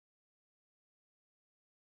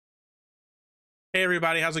Hey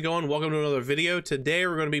everybody, how's it going? Welcome to another video. Today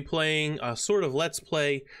we're going to be playing a sort of let's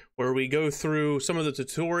play where we go through some of the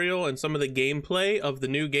tutorial and some of the gameplay of the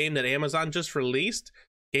new game that Amazon just released.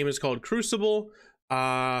 The game is called Crucible.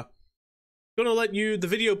 Gonna let the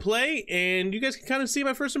video play and you guys can kind of see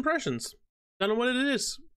my first impressions. Don't know what it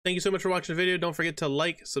is. Thank you so much for watching the video. Don't forget to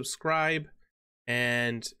like, subscribe,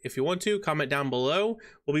 and if you want to, comment down below.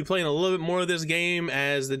 We'll be playing a little bit more of this game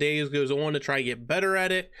as the days goes on to try to get better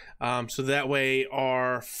at it. So that way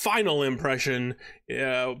our final impression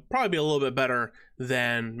probably be a little bit better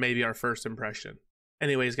than maybe our first impression.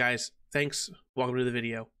 Anyways, guys, thanks. Welcome to the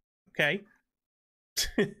video. Okay.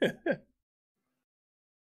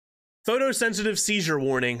 Photosensitive seizure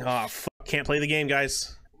warning. Oh, fuck. Can't play the game,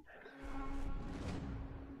 guys.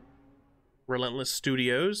 Relentless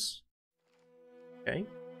Studios. Okay.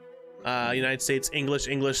 United States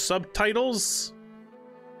English subtitles.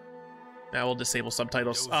 Now we'll disable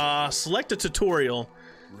subtitles. Select a tutorial.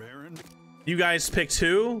 You guys picked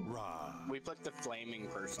who? We picked the flaming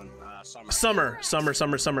person. Summer. Fine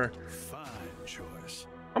choice.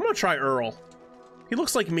 I'm gonna try Earl. He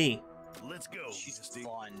looks like me. Let's go. She's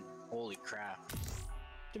fun. Holy crap.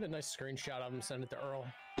 Get a nice screenshot of him, send it to Earl.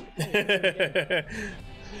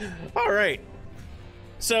 All right.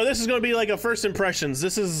 So this is going to be like a first impressions.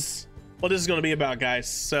 This is what this is going to be about, guys.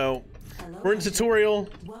 So we're in tutorial.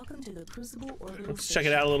 Welcome to the Crucible. Let's check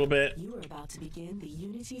it out a little bit. You are about to begin the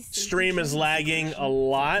Unity Stream is lagging a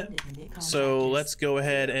lot, so let's go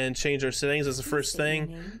ahead and change our settings. That's the first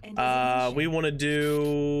thing. We want to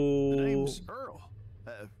do. The name's Earl.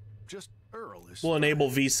 Just Earl. We'll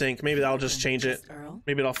enable VSync. Maybe that'll just change it.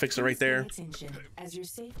 Maybe that'll fix it right there. As your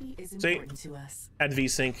safety is See? important to us. Add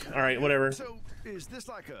VSync. All right, whatever. So is this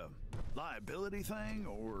like a liability thing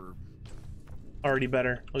or? Already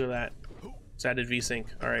better. Look at that. It's added VSync.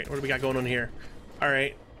 All right, what do we got going on here? All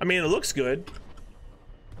right. I mean, it looks good.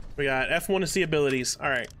 We got F1 to see abilities. All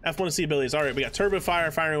right, F1 to see abilities. All right, we got turbo fire,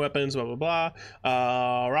 firing weapons, blah blah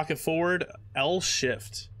blah. Rocket forward, L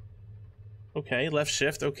shift. Okay, left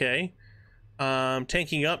shift. Okay.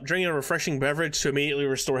 Tanking up, drinking a refreshing beverage to immediately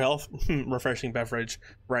restore health. Refreshing beverage,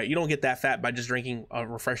 right? You don't get that fat by just drinking a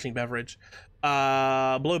refreshing beverage.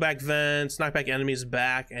 Blowback vents, knock back enemies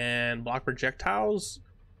back, and block projectiles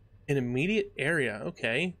in immediate area.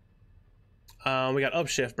 Okay. We got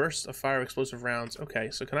upshift, burst of fire, explosive rounds.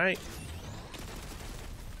 Okay, so can I?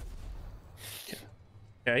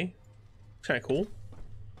 Okay, kind of cool.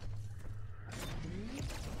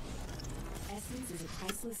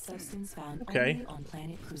 Priceless substance found only on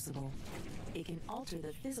planet Crucible. It can alter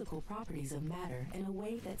the physical properties of matter in a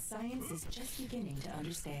way that science is just beginning to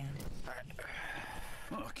understand.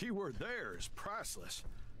 Keyword there is priceless.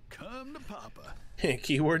 Come to Papa.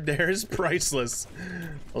 Keyword there is priceless.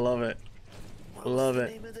 Love it. Love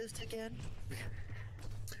it. Name of this again?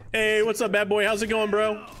 Hey, what's up, bad boy? How's it going,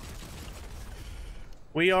 bro?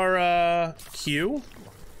 We are Q.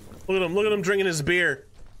 Look at him drinking his beer.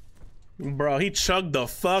 Bro, he chugged the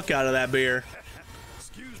fuck out of that beer.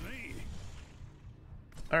 Excuse me.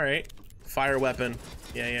 All right, fire weapon.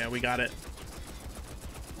 Yeah, we got it.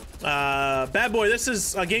 Bad boy, this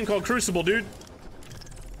is a game called Crucible, dude.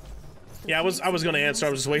 Yeah, I was gonna answer.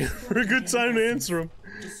 I was just waiting for a good time to answer him.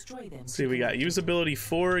 Let's see, we got usability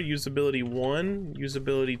 4, usability 1,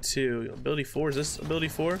 usability 2. Ability 4, is this ability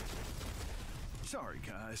 4? Sorry,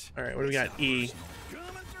 guys. All right, what do we got? E.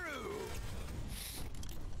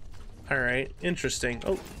 All right, interesting.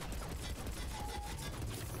 Oh,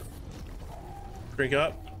 drink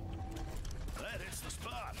up. That hits the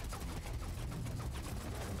spot.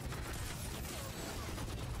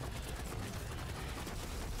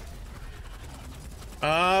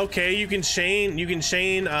 Okay, you can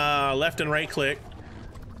chain left and right click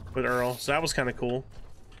with Earl, so that was kind of cool.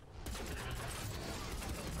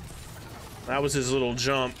 That was his little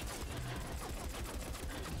jump.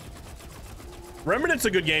 Remnant's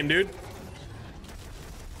a good game, dude.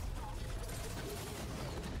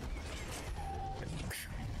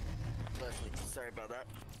 Sorry about that.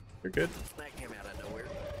 You're good. That came out of nowhere.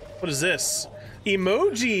 What is this?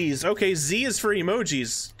 Emojis. Okay, Z is for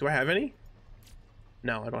emojis. Do I have any?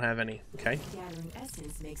 No, I don't have any. Okay. Gathering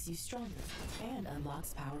essence makes you stronger and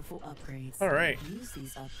unlocks powerful upgrades. All right. Use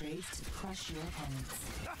these upgrades to crush your opponents.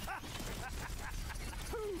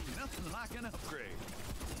 Nothing like an upgrade.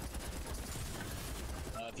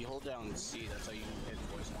 If you hold down C, that's how you hit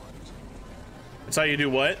voice lines. That's how you do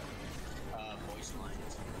what? Voice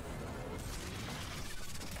lines.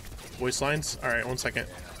 Voice lines? All right, 1 second.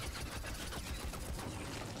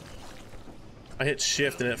 I hit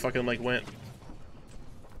shift and it fucking like went.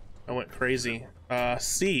 I went crazy.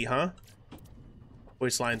 C, huh?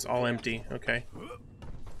 Voice lines all empty. Okay.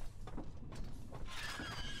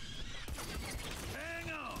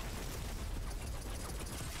 Hang on.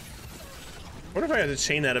 What if I had to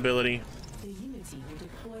chain that ability? The Unity will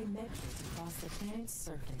deploy medkits across the planet's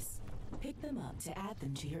surface. Pick them up to add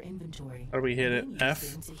them to your inventory. How do we hit it? And then use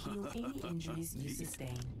F? them to heal any injuries you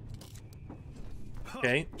sustain.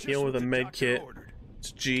 Okay. Just Heal what with a the med doctor kit. ordered.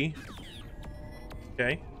 It's G.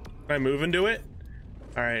 Okay. Can I move into it?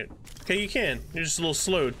 Alright. Okay, you can. You're just a little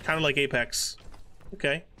slowed. Kind of like Apex.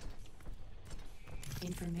 Okay.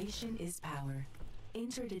 Information is power.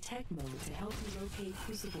 Enter detect mode to help you locate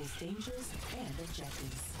Crucible's dangers and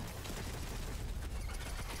objectives.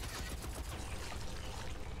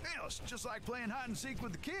 Hell, it's just like playing hide and seek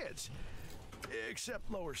with the kids.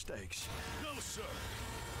 Except lower stakes. No, sir.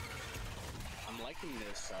 I'm liking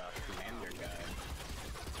this commander guy.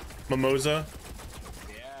 Mimosa.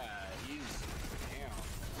 Yeah, he's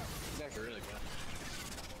actually really good.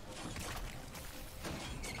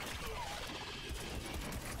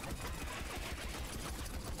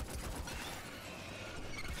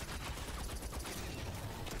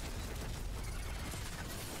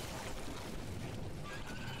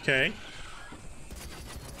 Okay.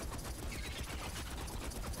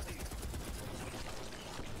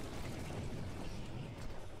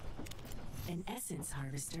 An essence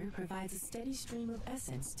harvester provides a steady stream of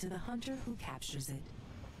essence to the hunter who captures it.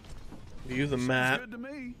 View the Sounds map. good to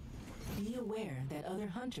me. Be aware that other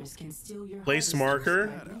hunters can steal your Place harvesters marker.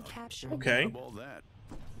 by recapturing Okay. them. All that.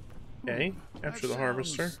 Okay. Capture the That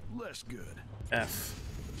harvester. sounds less good. F.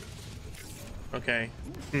 Okay.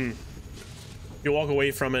 You walk away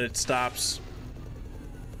from it, it stops.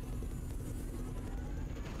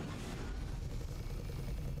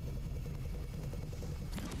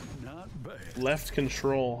 Not bad. Left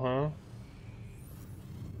control, huh?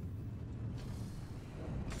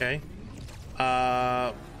 Okay.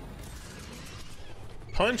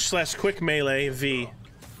 Punch / quick melee V.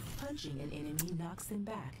 Punching an enemy knocks them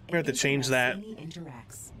back. We have to change that.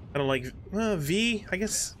 Interacts. I don't like V. I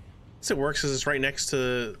guess it works because it's right next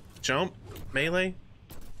to jump melee.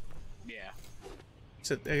 Yeah.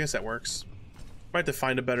 So I guess that works. Might have to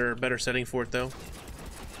find a better setting for it though.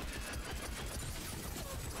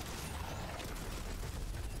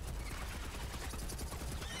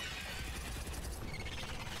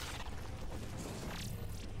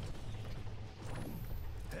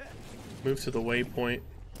 Move to the waypoint.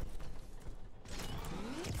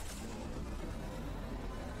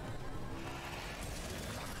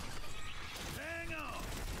 Hang on.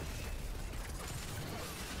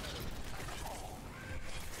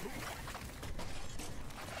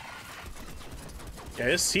 Yeah,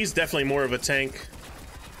 he's definitely more of a tank.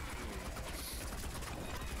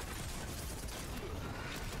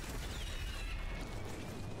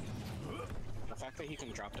 The fact that he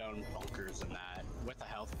can drop down bunkers and that with a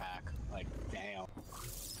health pack, like, damn.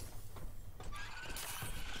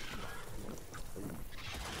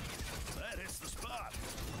 That hits the spot.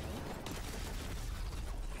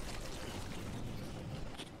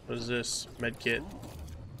 What is this? Med kit.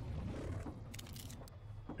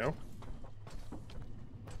 Go.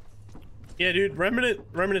 Yeah, dude,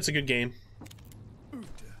 Remnant's a good game.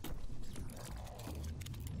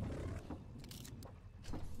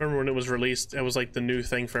 Remember when it was released? It was like the new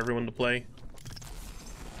thing for everyone to play.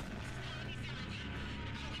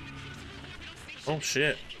 Oh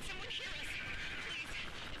shit.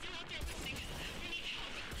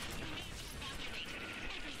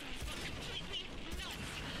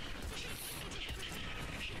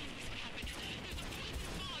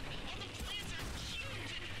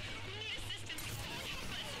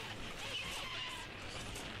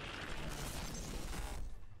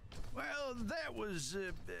 Well, that was.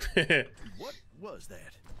 What was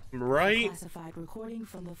that? Right? Classified recording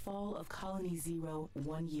from the fall of Colony Zero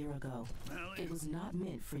 1 year ago. Well, It was not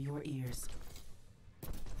meant for your ears.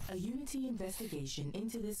 A Unity investigation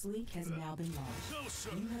into this leak has now been launched. No, sir.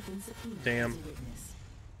 You have been subpoenaed Damn. as a witness.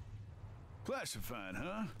 Classified,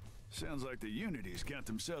 huh? Sounds like the Unities got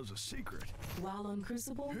themselves a secret. While on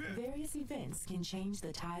Crucible, various events can change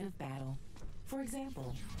the tide of battle. For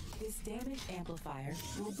example, this damage amplifier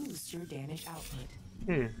will boost your damage output.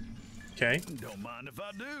 Okay. Don't mind if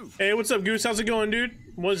I do. Hey, what's up, Goose? How's it going, dude?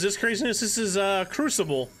 What is this craziness? This is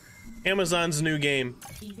Crucible, Amazon's new game.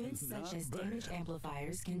 Events such as damage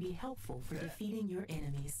amplifiers can be helpful for defeating your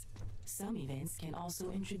enemies. Some events can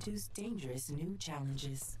also introduce dangerous new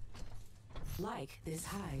challenges. Like this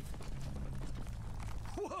hive.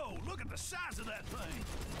 Whoa, look at the size of that thing.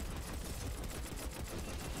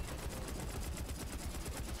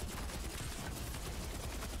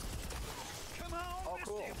 Come Come on, Oh, Misty,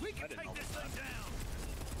 cool. we I can didn't take know this about thing down.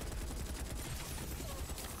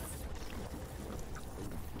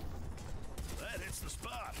 That hits the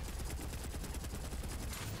spot.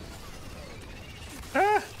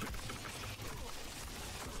 Ah!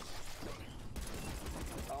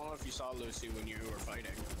 I don't know if you saw Lucy when you were fighting,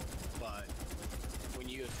 but when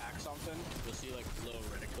you attack something, you'll see like a little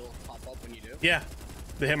reticle pop up when you do. Yeah.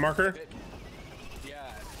 The hit marker. Yeah,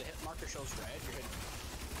 if the hit marker shows red, you're hitting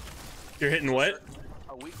You're hitting what?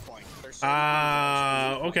 a weak point. There's certain things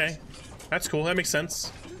that show weak Okay. points. That's cool. That makes sense.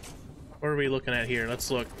 What are we looking at here?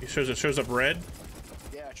 Let's look. It shows up red.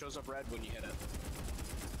 Yeah, it shows up red when you hit it.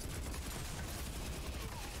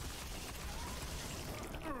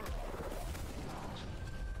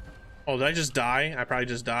 Oh, did I just die? I probably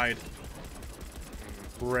just died.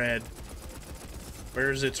 Red.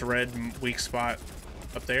 Where's its red weak spot?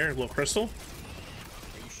 Up there? A little crystal?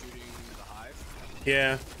 Are you shooting the hive?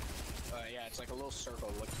 Yeah. Yeah, it's like a little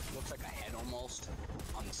circle. Looks like a head almost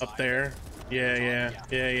on the side. Up there.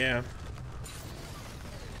 Yeah.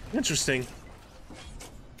 Interesting.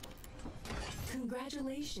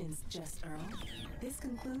 Congratulations, Just Earl. This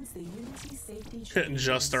concludes the Unity Safety Training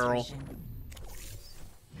Just Earl. Demonstration.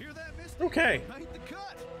 Hear that, Misty? Okay. Made the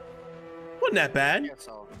cut. Wasn't that I bad.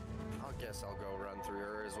 guess I'll go run through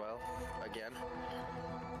her as well. Again.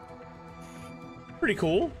 Pretty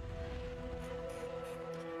cool.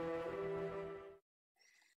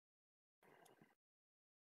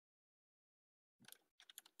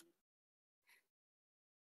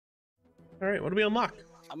 All right, what do we unlock?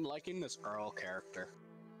 I'm liking this Earl character.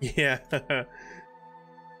 Yeah. All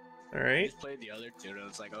I right. just played the other two, and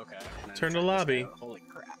it's like, okay. And then Turn to check this lobby. out. Holy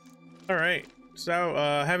crap. All right. So,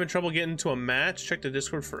 having trouble getting into a match. Check the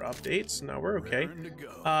Discord for updates. No, we're okay. Raring to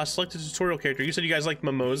go. Select a tutorial character. You said you guys like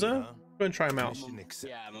Mimosa? Go ahead and try him out. Mission accepted.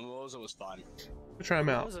 Yeah, Mimosa was fun. Go try him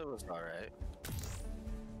out. It was alright.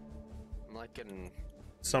 I'm liking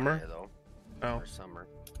Summer? Maya, though. Oh. Or summer.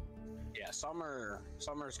 Yeah,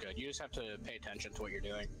 summer's good. You just have to pay attention to what you're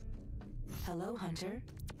doing. Hello, Hunter.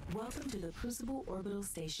 Welcome to the Crucible Orbital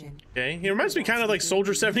Station. Okay. He reminds me kind of like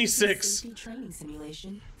Soldier 76. Safety training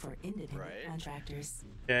simulation for independent Right. contractors.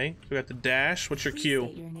 Okay. We got the dash. What's your Please Q?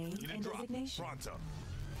 state your name Unit and drop. designation. Pronto.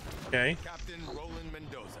 Okay. Captain Roland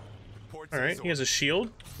Mendoza. Reports All right. as He has a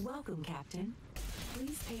shield. Welcome, Captain.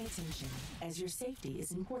 Please pay attention, as your safety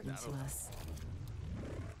is important to us.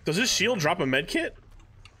 Does his shield drop a med kit?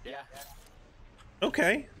 Yeah,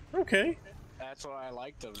 Okay. Okay. that's why I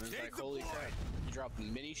liked him. It's like, holy crap. You drop a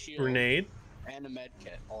mini shield Grenade. and a med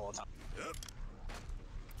kit all the time.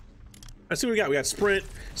 Let's see what we got. We got sprint,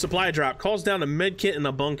 supply drop, calls down a med kit in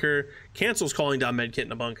a bunker, cancels calling down med kit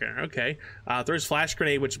in a bunker. Okay. Throws flash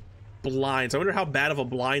grenade, which blinds. I wonder how bad of a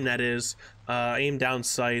blind that is. Aim down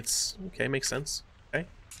sights. Okay, makes sense. Okay.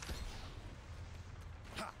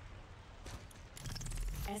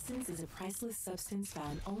 Essence is a priceless substance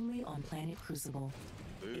found only on planet Crucible.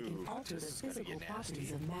 It can alter the physical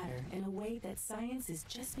properties of matter in a way that science is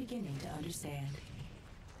just beginning to understand.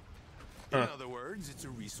 In other words, it's a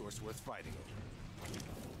resource worth fighting over.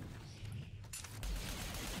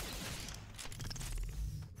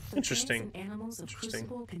 The Interesting. plants and animals of Interesting.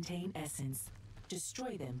 Crucible contain essence.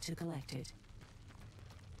 Destroy them to collect it.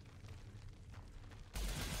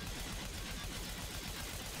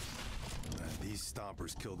 These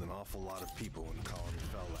stompers killed an awful lot of people when the colony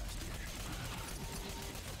fell last year.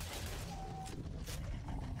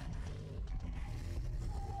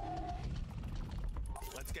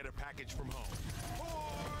 Let's get a package from home.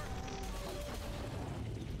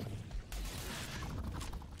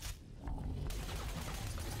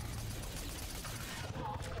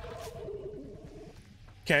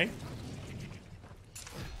 Okay.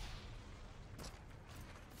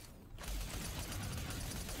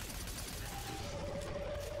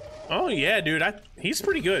 Oh yeah, dude. He's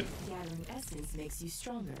pretty good. Gathering essence makes you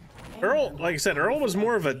stronger. and Earl, more like I said, Earl was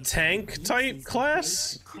more of a tank type Uses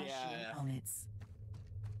class, to crush your Yeah. opponents.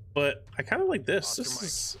 but I kind of like this. This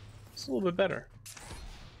is a little bit better.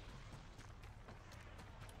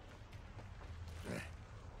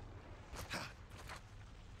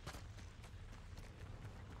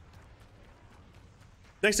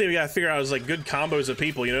 Next thing we gotta figure out is like good combos of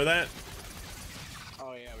people. You know that?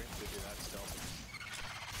 Oh yeah, we have to do that still.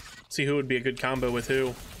 See who would be a good combo with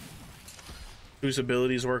who. Whose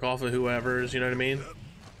abilities work off of whoever's. You know what I mean?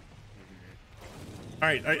 All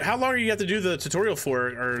right. How long are you have to do the tutorial for,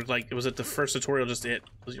 or like was it the first tutorial just it?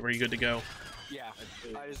 Were you good to go? Yeah,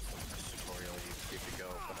 I just Tutorial, you get to go,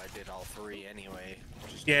 but I did all three anyway.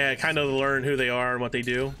 Yeah, kind of learn who they are and what they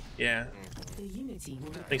do. Yeah. The Unity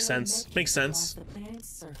will deploy Makes sense. medkits Makes sense. across the planet's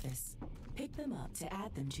surface. Pick them up to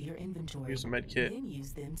add them to your inventory. Use a med kit. Then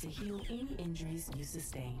use them to heal any injuries you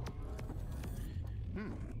sustain.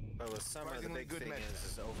 But with summer, the big thing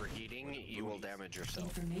is overheating. You will damage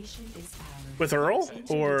yourself. Information is power. With Earl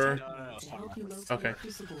or No, To help you locate Okay.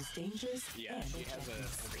 Crucible's dangers Yeah, and she has a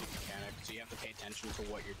objectives. overheat mechanic, so you have to pay attention to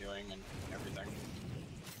what you're doing and everything.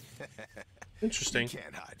 interesting?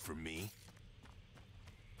 Can't hide from me.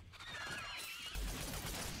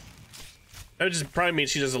 That would just probably mean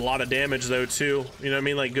she does a lot of damage though too. You know what I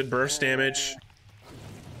mean? Like good burst damage.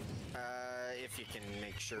 If you can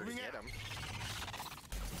make sure to get them.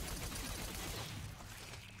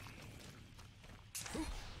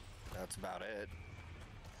 That's about it.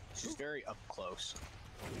 She's very up close.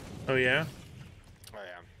 Oh yeah. Oh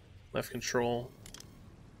yeah. Left control.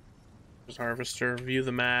 There's harvester. View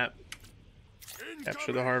the map.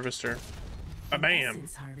 Capture the harvester. Bam!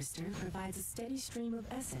 Essence harvester provides a steady stream of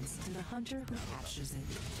essence to the hunter who captures it.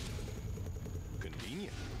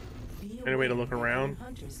 Convenient. Be Any way to aware look that around?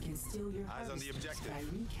 Hunters can steal your Eyes on the harvesters objective.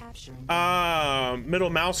 by recapturing them. Middle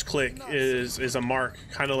mouse click is a mark,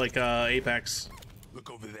 kind of like Apex. Look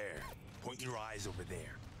over there. Point your eyes over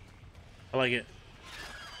there. I like it.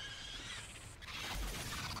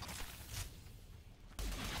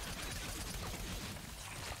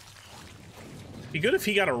 Be good if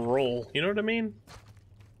he got a roll. You know what I mean?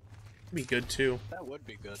 Be good too. That would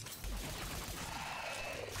be good.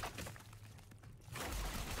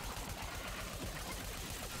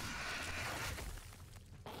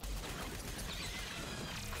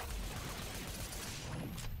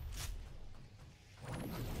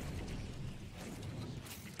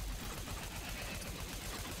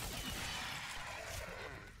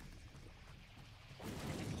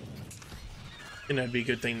 And that'd be a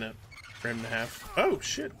good thing to for him to have. Oh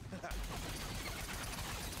shit!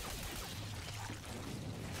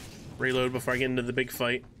 Reload before I get into the big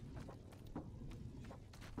fight.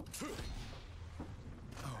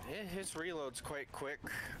 His reload's quite quick.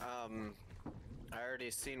 I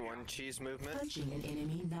already seen one cheese movement. Punching an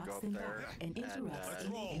enemy Go knocks up them there back and interrupts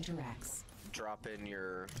and, any interacts. Drop in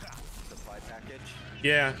your supply package.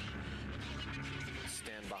 Yeah.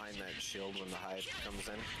 Stand behind that shield when the hive comes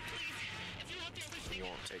in. You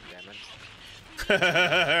won't take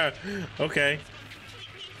damage. Okay.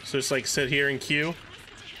 So just like sit here and queue.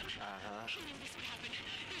 Uh-huh.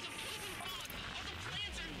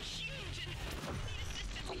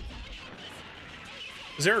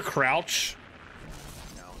 Is there a crouch?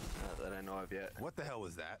 No, not that I know of yet. What the hell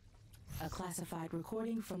was that? A classified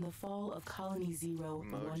recording from the fall of Colony Zero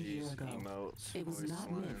 1 year Emojis, ago. emotes, It was voice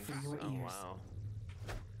not meant for lines. your Oh ears. wow.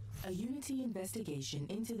 A Unity investigation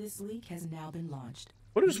into this leak has now been launched.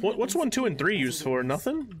 What's 1, 2, and 3 used for?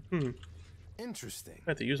 Nothing? Interesting.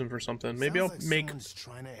 I have to use them for something. Maybe Sounds I'll like make. someone's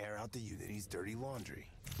trying to air out the Unity's dirty laundry.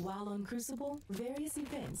 While on Crucible, various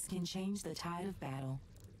events can change the tide of battle.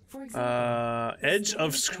 For example, Edge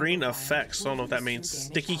of screen effects. I don't know what that means.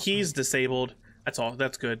 Sticky keys disabled. That's all.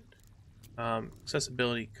 That's good.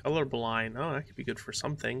 Accessibility, colorblind. Oh, that could be good for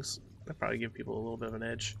some things. That'd probably give people a little bit of an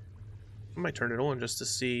edge. I might turn it on just to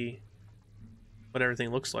see what everything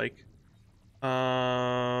looks like.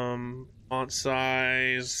 Font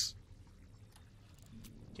size,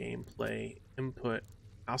 gameplay, input,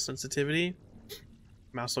 mouse sensitivity,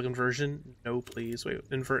 mouse look inversion. No, please. Wait,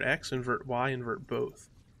 invert X, invert Y, invert both.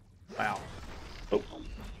 Wow. Oh.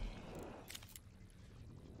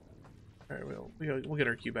 All right, we'll get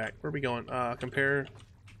our Q back. Where are we going? Compare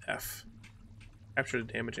F. Capture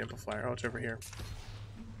the damage amplifier. Oh, it's over here.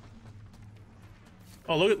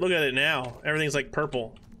 Oh, look at it now. Everything's like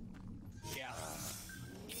purple. Yeah.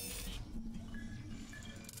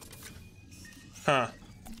 Huh.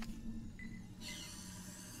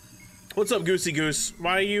 What's up, Goosey Goose?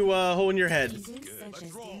 Why are you holding your head? events such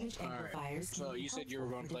as damage amplifiers So can be you said you were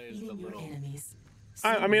helpful gonna for play as the defeating your little- enemies.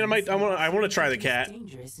 I mean, I want to try the cat.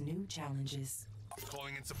 Dangerous new challenges,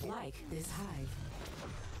 Calling in support. like this hive.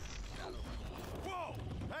 Whoa!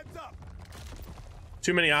 Heads up!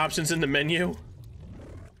 Too many options in the menu.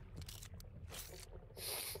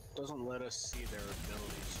 Doesn't let us see their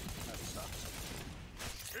abilities. That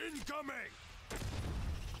sucks. Incoming!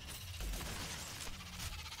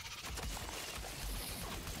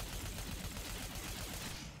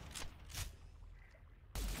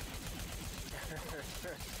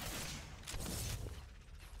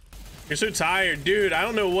 You're so tired, dude. I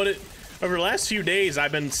don't know what it. Over the last few days,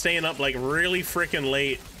 I've been staying up like really freaking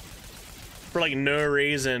late for like no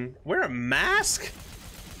reason. Wear a mask?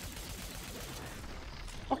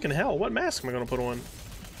 Fucking hell! What mask am I gonna put on?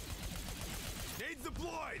 Nades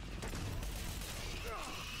deployed!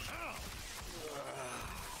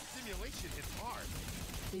 Simulation hits hard.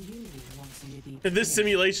 The Unity wants you to be. This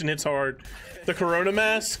simulation hits hard. The Corona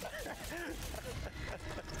mask.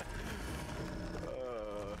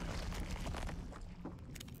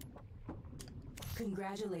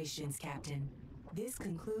 Congratulations, Captain. This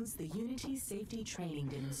concludes the Unity safety training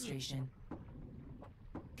demonstration.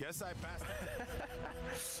 Guess I passed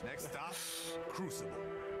it. Next stop, Crucible.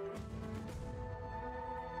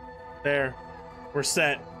 There. We're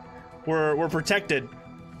set. We're protected.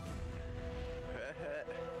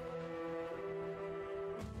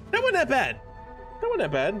 That wasn't that bad. That wasn't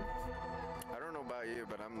that bad. I don't know about you,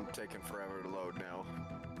 but I'm taking forever to load now.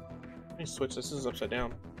 Let me switch. This is upside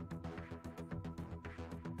down.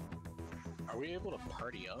 Are we able to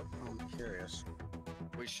party up? I'm curious.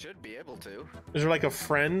 We should be able to. Is there like a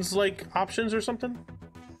friends like options or something?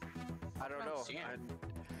 I don't know.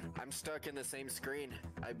 I'm stuck in the same screen.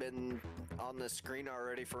 I've been on the screen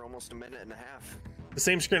already for almost a minute and a half. The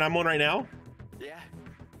same screen I'm on right now? Yeah.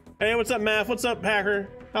 Hey, what's up, Math? What's up, Hacker?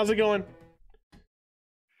 How's it going?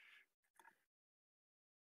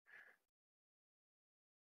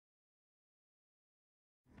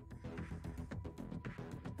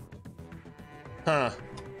 Huh.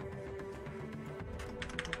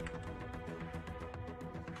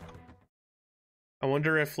 I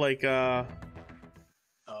wonder if like Oh,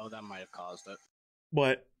 that might have caused it.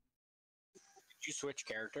 what? Did you switch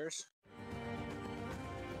characters?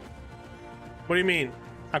 What do you mean?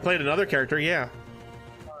 I played another character, yeah.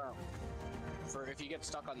 For if you get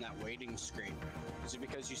stuck on that waiting screen, is it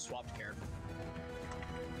because you swapped character?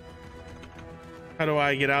 How do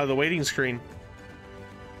I get out of the waiting screen?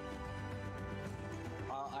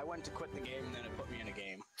 I went to quit the game and then it put me in a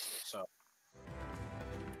game. So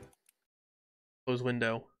Close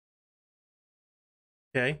window.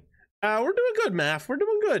 Okay. We're doing good, Math. We're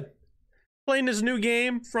doing good. Playing this new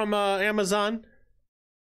game from Amazon.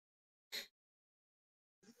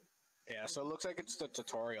 yeah, so it looks like it's the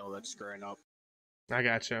tutorial that's screwing up. I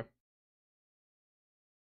gotcha.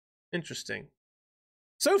 Interesting.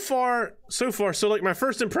 So far. So like my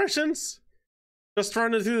first impressions, just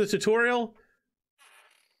running through the tutorial.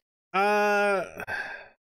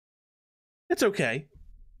 It's okay.